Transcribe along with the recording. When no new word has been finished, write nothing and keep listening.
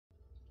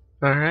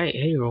Alright,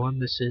 hey everyone,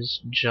 this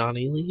is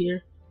Johnele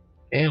here,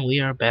 and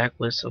we are back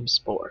with some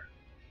Spore.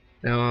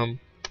 Now, I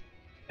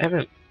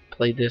haven't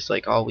played this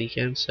like all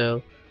weekend,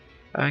 so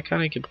I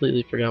kinda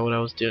completely forgot what I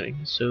was doing.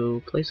 So,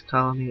 place a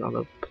colony on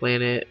the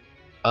planet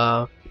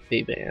of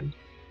Viban,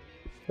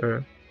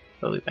 or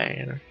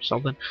Viban, or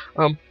something.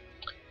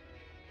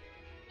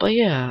 But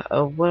yeah,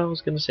 what I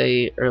was gonna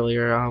say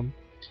earlier,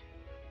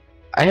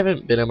 I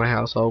haven't been at my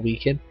house all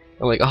weekend,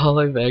 and like all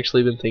I've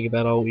actually been thinking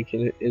about all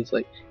weekend is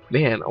like,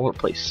 man, I want to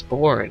play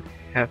Spore and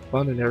have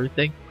fun and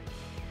everything.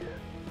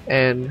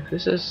 And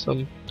this is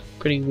some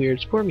pretty weird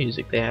Spore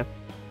music they have.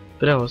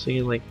 But I was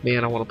thinking like,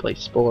 man, I want to play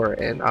Spore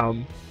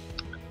and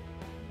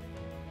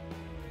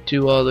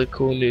do all the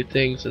cool new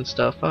things and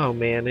stuff. Oh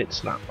man,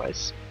 it's not my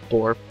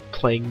Spore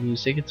playing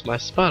music, it's my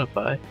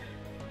Spotify.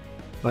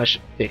 I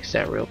should fix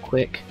that real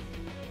quick.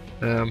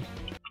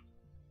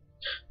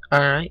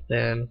 Alright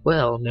then,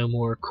 well, no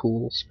more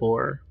cool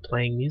Spore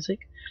playing music.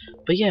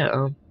 But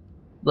yeah,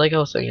 like I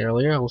was saying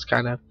earlier, I was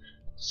kind of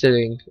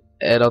sitting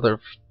at other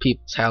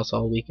people's house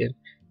all weekend,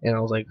 and I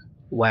was like,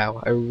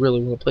 wow, I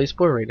really want to play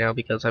Spore right now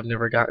because I've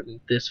never gotten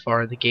this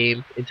far in the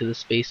game, into the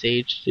space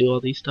age, to do all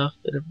these stuff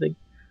and everything.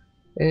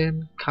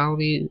 And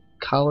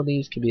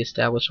colonies can be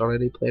established on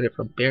any planet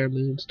from bare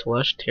moons to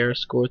lush Terra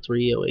Score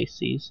 3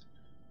 oases.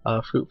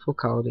 Fruitful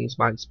colonies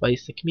mine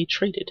spice that can be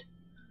traded.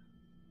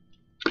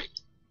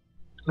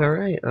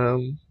 Alright,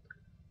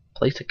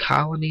 place a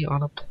colony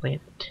on a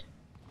planet.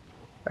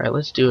 Alright,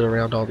 let's do it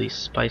around all these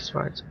spice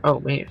mines.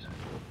 Oh man,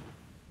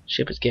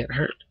 ship is getting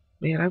hurt.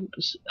 Man, I'm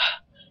just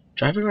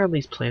driving around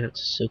these planets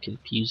is so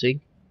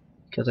confusing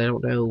because I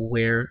don't know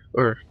where,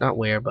 or not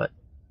where, but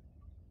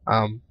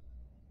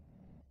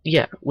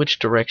yeah, which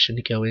direction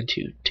to go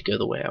into to go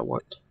the way I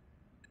want.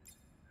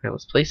 Alright,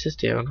 let's place this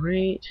down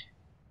right.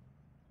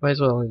 Might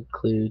as well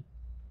include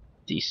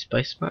these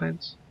spice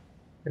mines.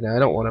 And I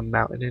don't want a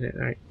mountain in it.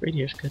 Alright, right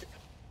here's good.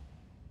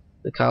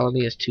 The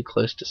colony is too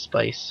close to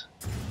spice.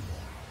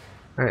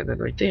 Alright, then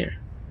right there.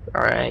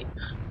 Alright,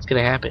 what's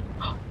gonna happen?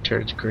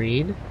 Turns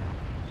green.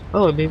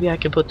 Oh, and maybe I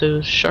can put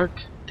those shark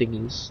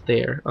thingies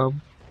there. The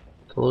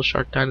little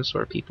shark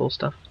dinosaur people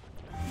stuff.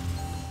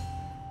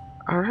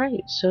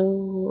 Alright,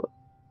 so...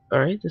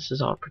 Alright, this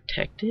is all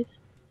protected.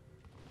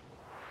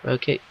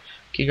 Okay,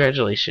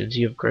 congratulations,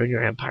 you have grown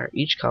your empire.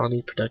 Each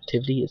colony's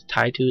productivity is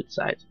tied to its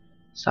size.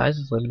 Size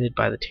is limited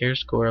by the Terra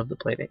score of the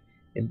planet.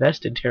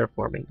 Invest in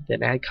terraforming,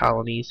 then add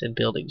colonies and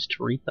buildings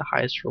to reap the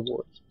highest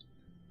rewards.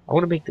 I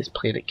want to make this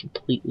planet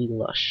completely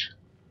lush.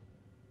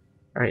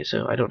 Alright,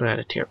 so I don't know how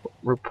to terraform.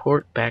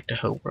 Report back to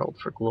homeworld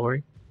for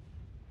glory.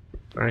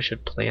 Or I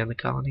should plan the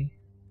colony.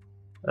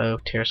 Oh,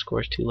 Terra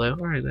score is too low.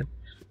 Alright then.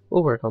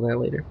 We'll work on that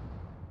later.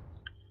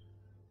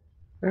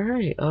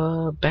 Alright,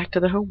 back to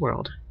the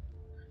homeworld.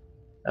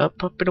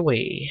 Up, up, and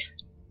away.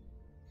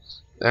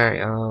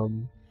 Alright,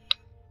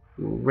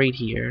 right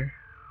here.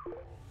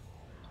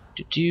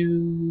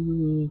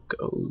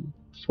 Go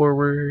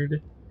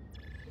forward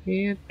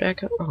and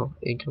back up. Oh,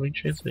 incoming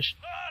transmission.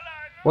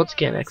 Once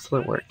again,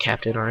 excellent work,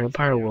 Captain. Our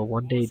empire will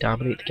one day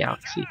dominate the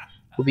galaxy.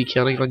 We'll be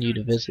counting on you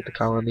to visit the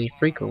colony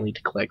frequently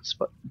to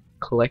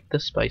collect the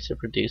spice it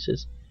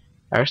produces.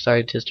 Our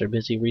scientists are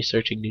busy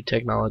researching new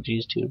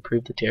technologies to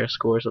improve the Terra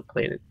scores of the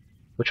planet,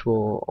 which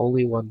will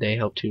only one day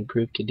help to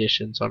improve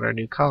conditions on our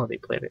new colony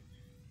planet.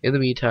 In the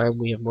meantime,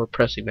 we have more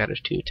pressing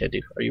matters to attend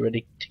to. Are you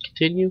ready to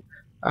continue?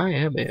 I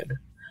am in.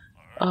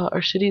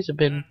 Our cities have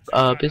been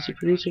busy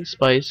producing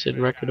spice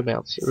in record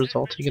amounts,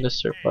 resulting in a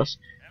surplus.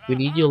 We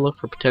need you to look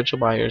for potential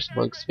buyers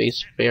among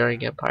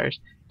space-faring empires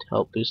to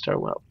help boost our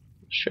wealth.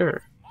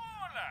 Sure.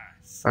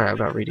 Alright, I'm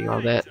not reading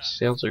all that.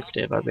 Sounds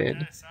lucrative, I'm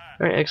in.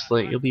 Alright,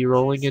 excellent. You'll be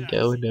rolling in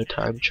dough in no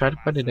time. Try to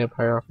find an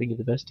empire offering you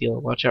the best deal,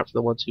 and watch out for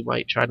the ones who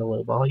might try to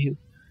lowball you.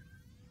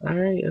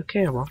 Alright,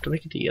 okay, I'm off to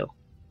make a deal.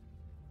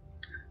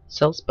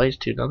 Sell spice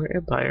to another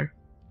empire.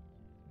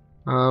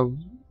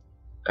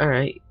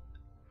 Alright.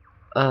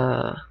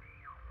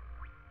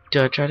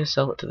 Do I try to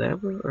sell it to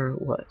them, or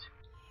what?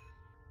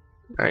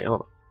 Alright,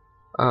 hold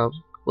on.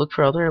 Look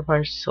for other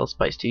empires to sell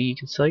spice to. You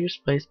can sell your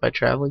spice by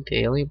traveling to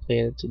alien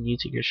planets and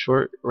using your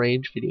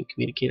short-range video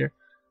communicator.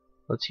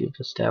 Once you've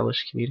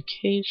established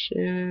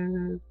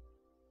communication...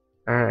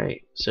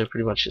 Alright, so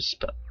pretty much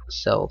just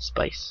sell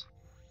spice.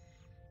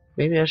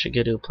 Maybe I should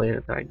go to a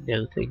planet that I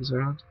know things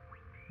are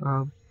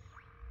on.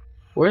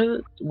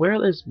 Where are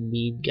those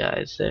mean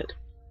guys that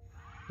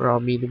were all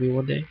mean to me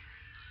one day?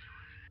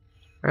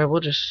 Alright,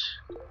 we'll just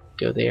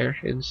go there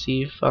and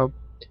see if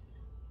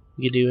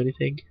we can do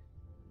anything.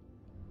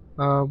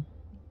 No.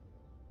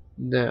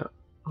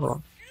 Hold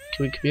on.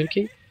 Can we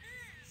communicate?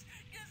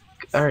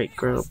 Alright,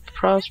 grow,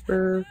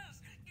 prosper.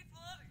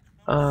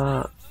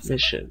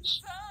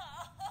 Missions.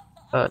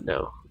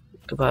 No.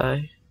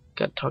 Goodbye.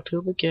 Gotta talk to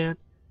him again.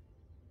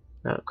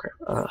 Oh crap.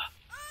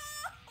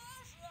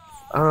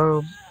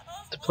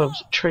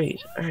 Diplomacy,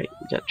 trade. Alright,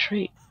 we got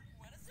trade.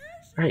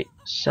 Alright,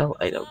 sell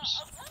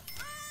items.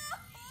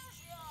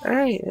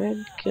 Alright,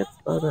 and get,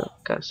 oh no,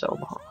 gotta sell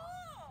them all.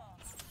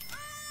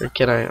 Or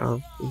can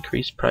I,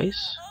 increase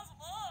price?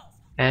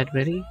 Add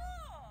many?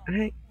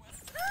 Alright.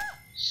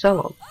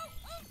 Sell them.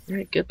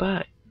 Alright,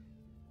 goodbye.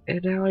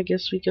 And now I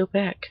guess we go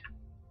back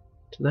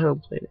to the home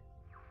planet.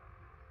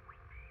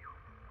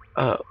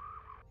 Oh,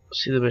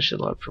 see the mission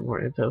log for more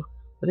info.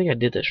 I think I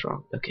did this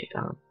wrong. Okay,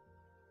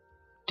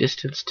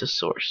 distance to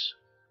source.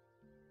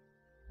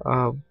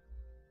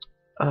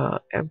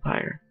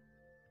 Empire.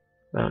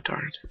 Oh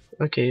darn.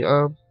 Okay,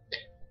 I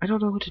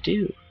don't know what to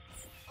do.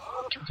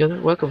 Can we go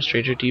there? Welcome,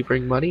 stranger. Do you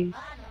bring money?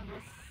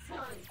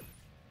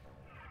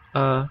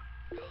 Can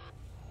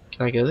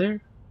I go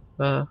there?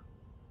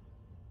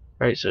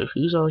 Alright, so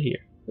who's all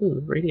here?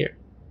 Ooh, right here.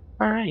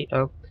 Alright,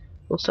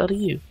 what's out of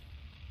you?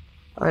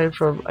 I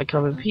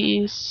come in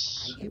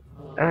peace.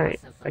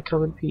 Alright, I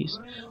come in peace.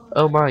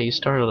 Oh my, you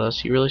startled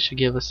us. You really should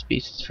give us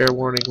species fair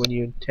warning when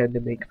you intend to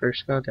make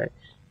first contact.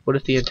 What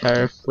if the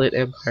entire Flit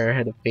Empire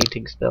had a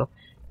fainting spell?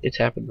 It's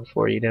happened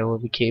before, you know.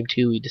 When we came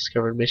to, we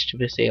discovered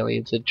mischievous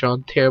aliens and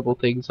drawn terrible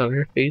things on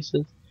our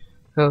faces.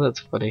 Oh, that's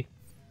funny.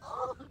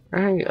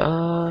 Alright,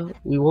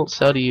 we won't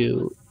sell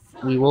you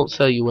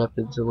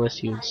weapons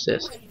unless you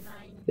insist.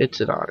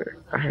 It's an honor.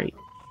 Alright.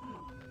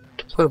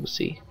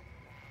 Diplomacy.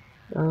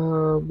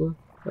 I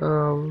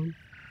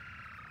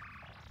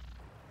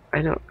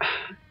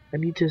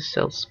need to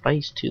sell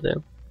spice to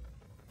them.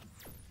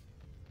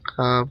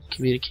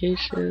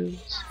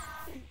 Communications,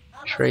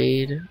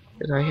 trade,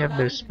 and I have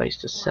no spice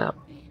to sell.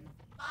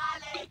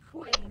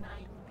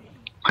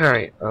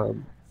 Alright,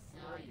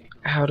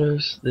 how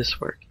does this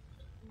work?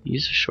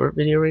 Use a short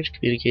video range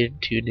communicator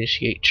to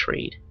initiate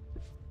trade.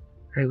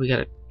 Alright, we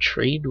gotta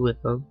trade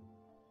with them.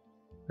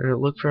 Or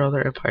look for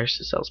other empires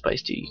to sell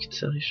spice to. You can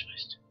sell your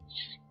spice to.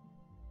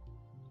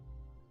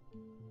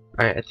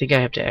 Alright, I think I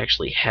have to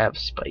actually have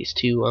spice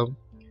to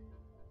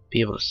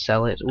be able to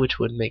sell it, which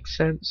would make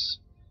sense.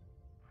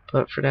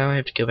 But for now I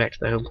have to go back to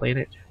the home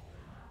planet.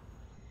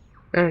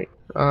 Alright,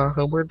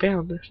 homeward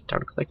bound. Time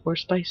to collect more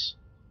spice.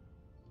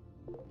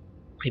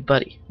 Hey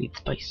buddy, need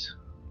spice.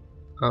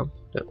 No,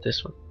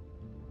 this one.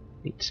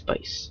 Need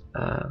spice.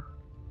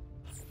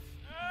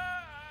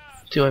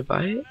 Do I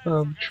buy it?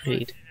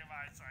 Trade.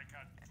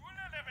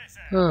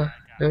 No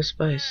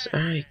spice.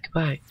 Alright,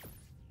 goodbye.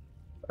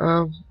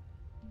 Well,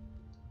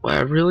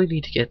 I really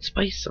need to get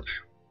spice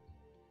somehow.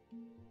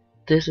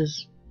 This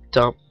is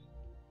dumb.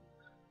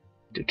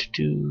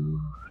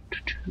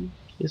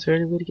 Is there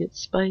any way to get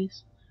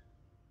spice?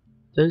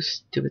 Those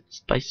stupid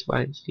spice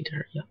mines need to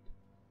hurry up.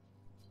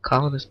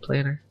 Colonist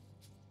planner.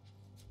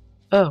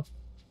 Oh.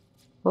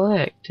 Well,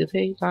 heck, do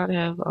they not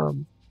have,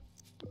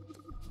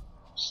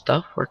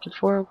 stuff working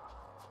for them?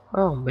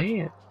 Oh,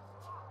 man.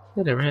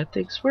 They never had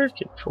things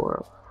working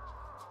for them.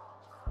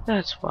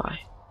 That's why.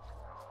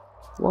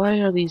 Why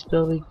are these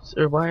buildings,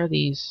 or why are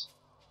these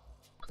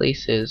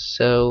places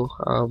so,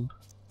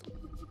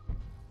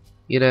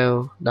 you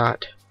know,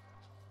 not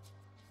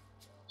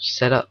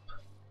set up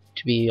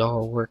to be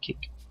all working?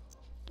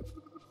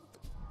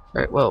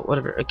 Alright, well,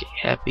 whatever. Okay,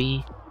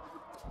 happy.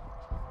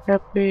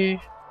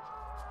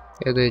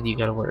 And then you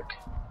gotta work.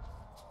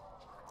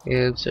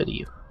 And so do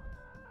you.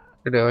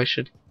 Or no, I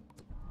should.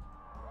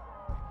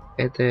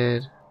 And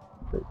then,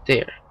 right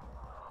there.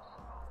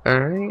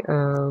 Alright,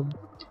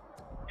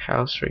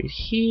 house right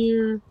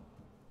here.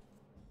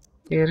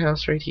 And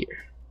house right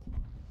here.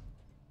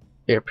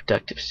 Very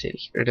productive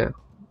city. Or no.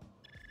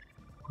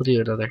 We'll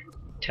do another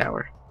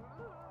tower.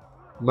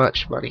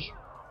 Much money.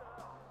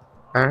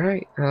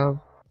 Alright, that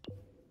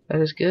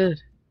is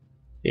good.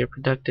 Very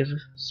productive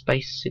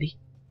spice city.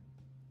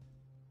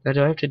 Now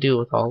do I have to deal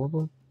with all of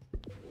them?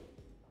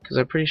 Because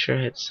I'm pretty sure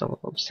I had some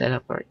of them set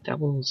up. Alright, that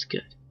one was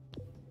good.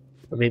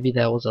 Or maybe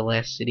that was the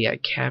last city I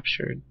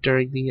captured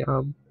during the,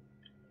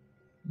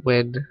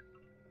 when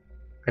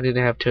I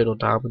didn't have total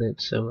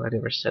dominance, so I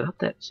never set up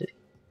that city.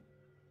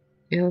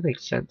 Yeah, that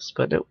makes sense,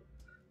 but no.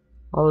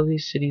 All of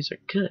these cities are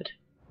good.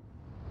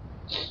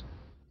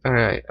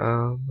 Alright,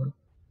 alright.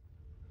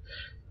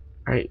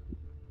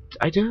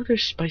 I know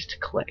there's spice to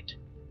collect.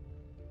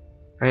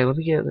 Alright, let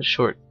me get the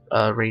short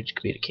range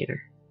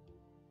communicator.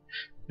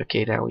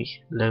 Okay, now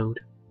we load.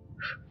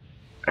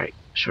 Alright,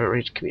 short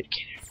range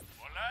communicator.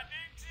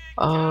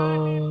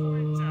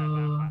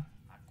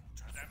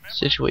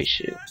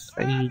 Situation.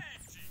 I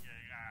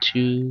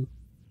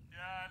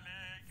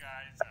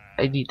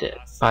need that.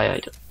 Buy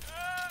item.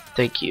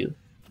 Thank you.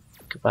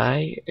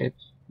 Goodbye. And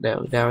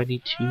no, now I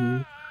need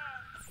to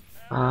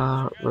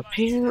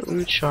repair,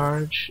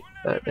 recharge.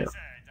 No,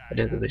 I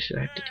know the mission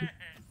I have to do.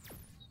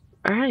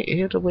 Alright,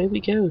 and away we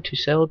go to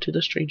sell to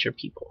the stranger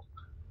people.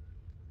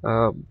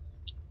 Alright.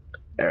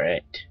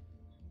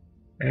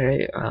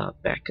 Alright,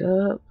 back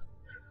up.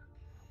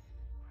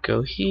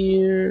 Go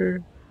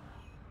here.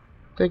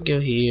 Then go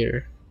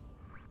here.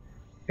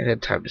 And then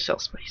time to sell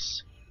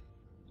space.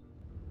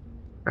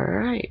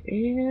 Alright,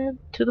 and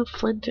to the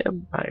Flint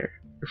Empire.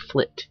 Or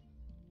Flit.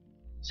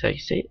 That's how you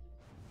say it.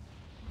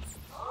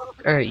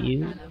 Alright,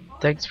 you.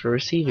 Thanks for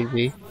receiving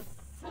me.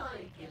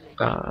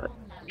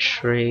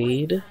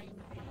 Trade.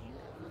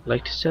 I'd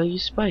like to sell you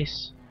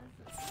spice.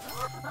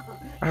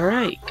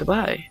 Alright,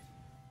 goodbye.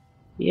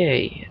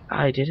 Yay,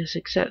 I did a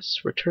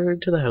success. Return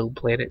to the home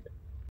planet.